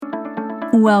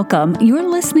Welcome. You're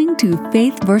listening to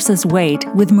Faith versus Weight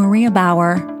with Maria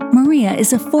Bauer. Maria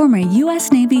is a former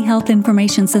U.S. Navy Health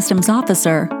Information Systems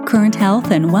officer, current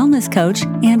health and wellness coach,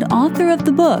 and author of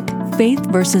the book Faith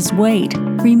versus Weight,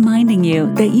 reminding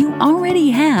you that you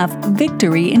already have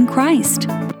victory in Christ.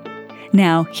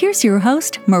 Now, here's your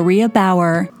host, Maria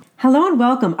Bauer. Hello and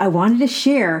welcome. I wanted to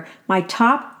share my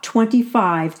top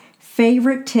 25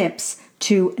 favorite tips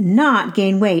to not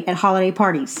gain weight at holiday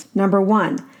parties. Number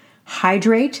 1,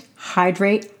 hydrate,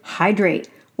 hydrate, hydrate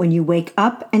when you wake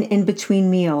up and in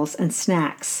between meals and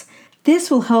snacks.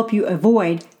 This will help you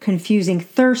avoid confusing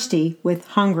thirsty with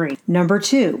hungry. Number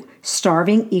 2,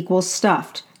 starving equals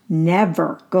stuffed.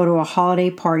 Never go to a holiday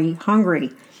party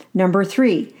hungry. Number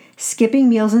 3, skipping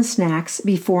meals and snacks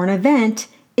before an event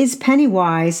is penny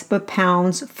wise but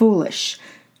pounds foolish.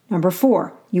 Number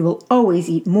 4, you will always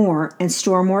eat more and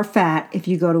store more fat if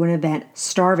you go to an event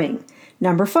starving.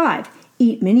 Number 5,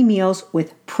 eat mini meals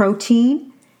with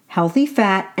protein, healthy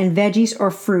fat, and veggies or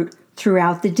fruit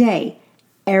throughout the day.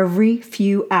 Every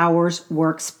few hours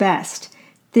works best.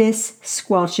 This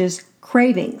squelches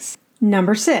cravings.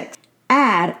 Number 6,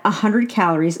 add 100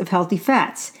 calories of healthy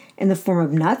fats in the form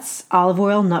of nuts, olive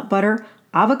oil, nut butter,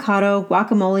 avocado,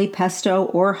 guacamole, pesto,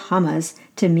 or hummus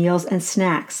to meals and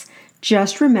snacks.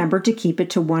 Just remember to keep it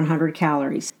to 100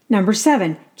 calories. Number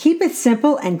 7, keep it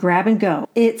simple and grab and go.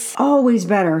 It's always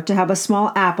better to have a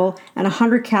small apple and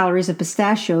 100 calories of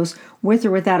pistachios with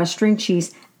or without a string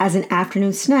cheese as an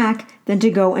afternoon snack than to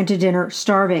go into dinner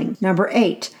starving. Number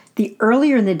 8, the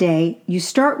earlier in the day you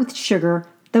start with sugar,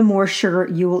 the more sugar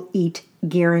you will eat,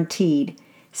 guaranteed.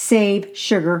 Save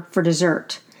sugar for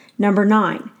dessert. Number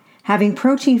 9, having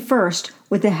protein first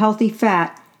with a healthy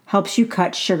fat helps you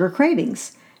cut sugar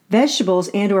cravings. Vegetables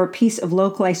and or a piece of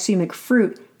low glycemic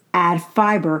fruit add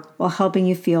fiber while helping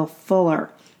you feel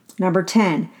fuller. Number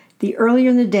 10, the earlier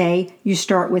in the day you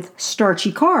start with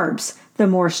starchy carbs, the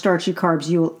more starchy carbs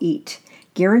you will eat.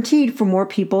 Guaranteed for more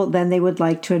people than they would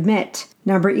like to admit.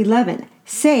 Number 11,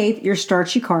 save your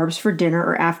starchy carbs for dinner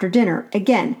or after dinner.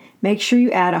 Again, make sure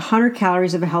you add 100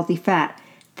 calories of a healthy fat.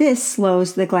 This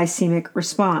slows the glycemic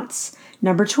response.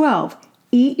 Number 12,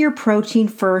 eat your protein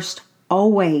first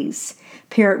always.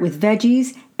 Pair it with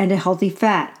veggies and a healthy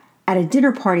fat. At a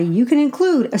dinner party, you can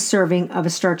include a serving of a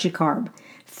starchy carb.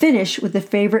 Finish with a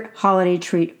favorite holiday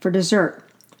treat for dessert.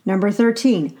 Number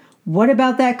 13, what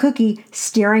about that cookie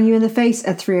staring you in the face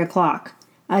at 3 o'clock?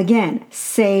 Again,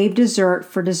 save dessert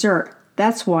for dessert.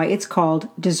 That's why it's called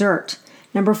dessert.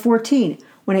 Number 14,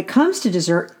 when it comes to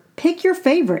dessert, pick your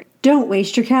favorite. Don't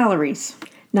waste your calories.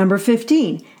 Number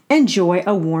 15, enjoy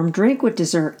a warm drink with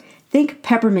dessert. Think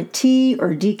peppermint tea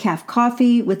or decaf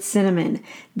coffee with cinnamon.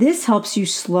 This helps you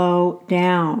slow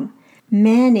down.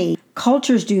 Many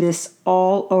cultures do this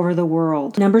all over the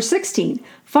world. Number 16,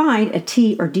 find a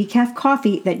tea or decaf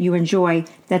coffee that you enjoy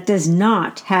that does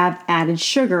not have added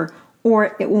sugar,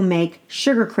 or it will make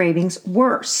sugar cravings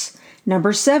worse.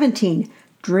 Number 17,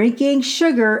 drinking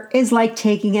sugar is like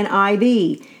taking an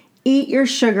IV. Eat your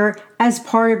sugar as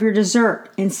part of your dessert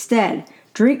instead.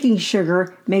 Drinking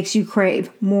sugar makes you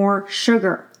crave more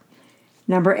sugar.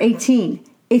 Number 18,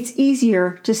 it's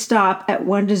easier to stop at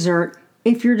one dessert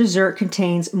if your dessert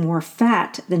contains more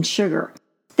fat than sugar.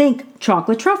 Think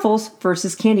chocolate truffles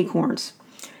versus candy corns.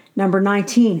 Number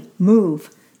 19, move.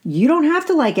 You don't have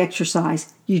to like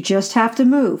exercise, you just have to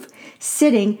move.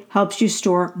 Sitting helps you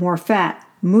store more fat.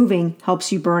 Moving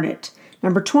helps you burn it.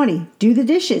 Number 20, do the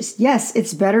dishes. Yes,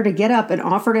 it's better to get up and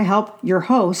offer to help your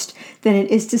host than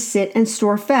it is to sit and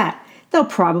store fat. They'll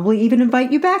probably even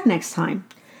invite you back next time.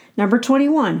 Number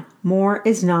 21, more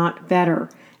is not better.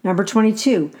 Number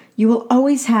 22, you will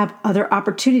always have other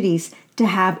opportunities to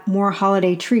have more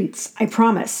holiday treats, I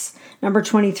promise. Number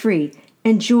 23,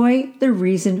 enjoy the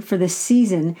reason for the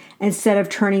season instead of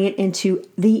turning it into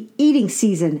the eating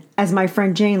season, as my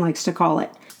friend Jane likes to call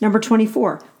it. Number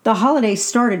 24, the holidays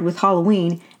started with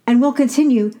Halloween and will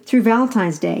continue through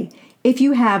Valentine's Day. If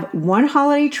you have one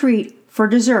holiday treat for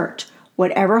dessert,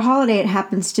 whatever holiday it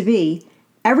happens to be,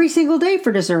 every single day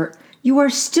for dessert, you are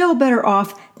still better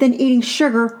off than eating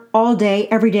sugar all day,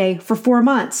 every day for 4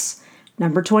 months.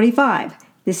 Number 25,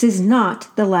 this is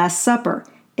not the Last Supper.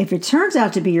 If it turns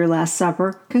out to be your Last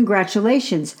Supper,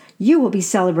 congratulations, you will be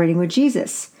celebrating with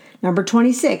Jesus. Number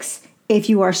 26, if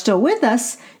you are still with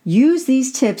us, use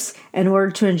these tips in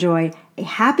order to enjoy a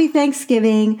happy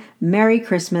Thanksgiving, Merry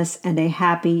Christmas, and a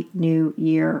Happy New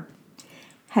Year.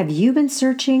 Have you been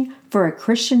searching for a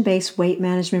Christian-based weight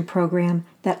management program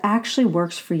that actually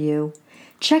works for you?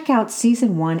 Check out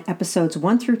Season 1, Episodes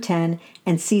 1 through 10,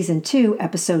 and Season 2,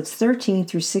 Episodes 13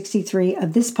 through 63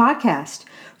 of this podcast.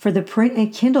 For the print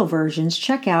and Kindle versions,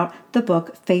 check out the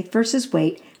book Faith vs.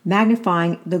 Weight,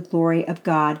 Magnifying the Glory of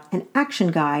God, an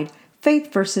action guide,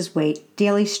 Faith vs. Weight,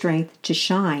 Daily Strength to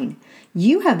Shine.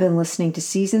 You have been listening to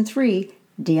Season 3,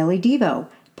 Daily Devo,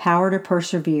 Power to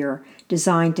Persevere,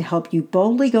 designed to help you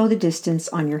boldly go the distance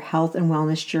on your health and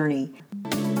wellness journey.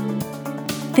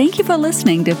 Thank you for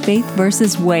listening to Faith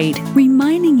vs. Weight,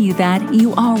 reminding you that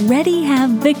you already have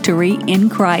victory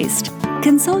in Christ.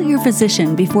 Consult your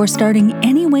physician before starting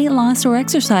any weight loss or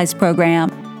exercise program.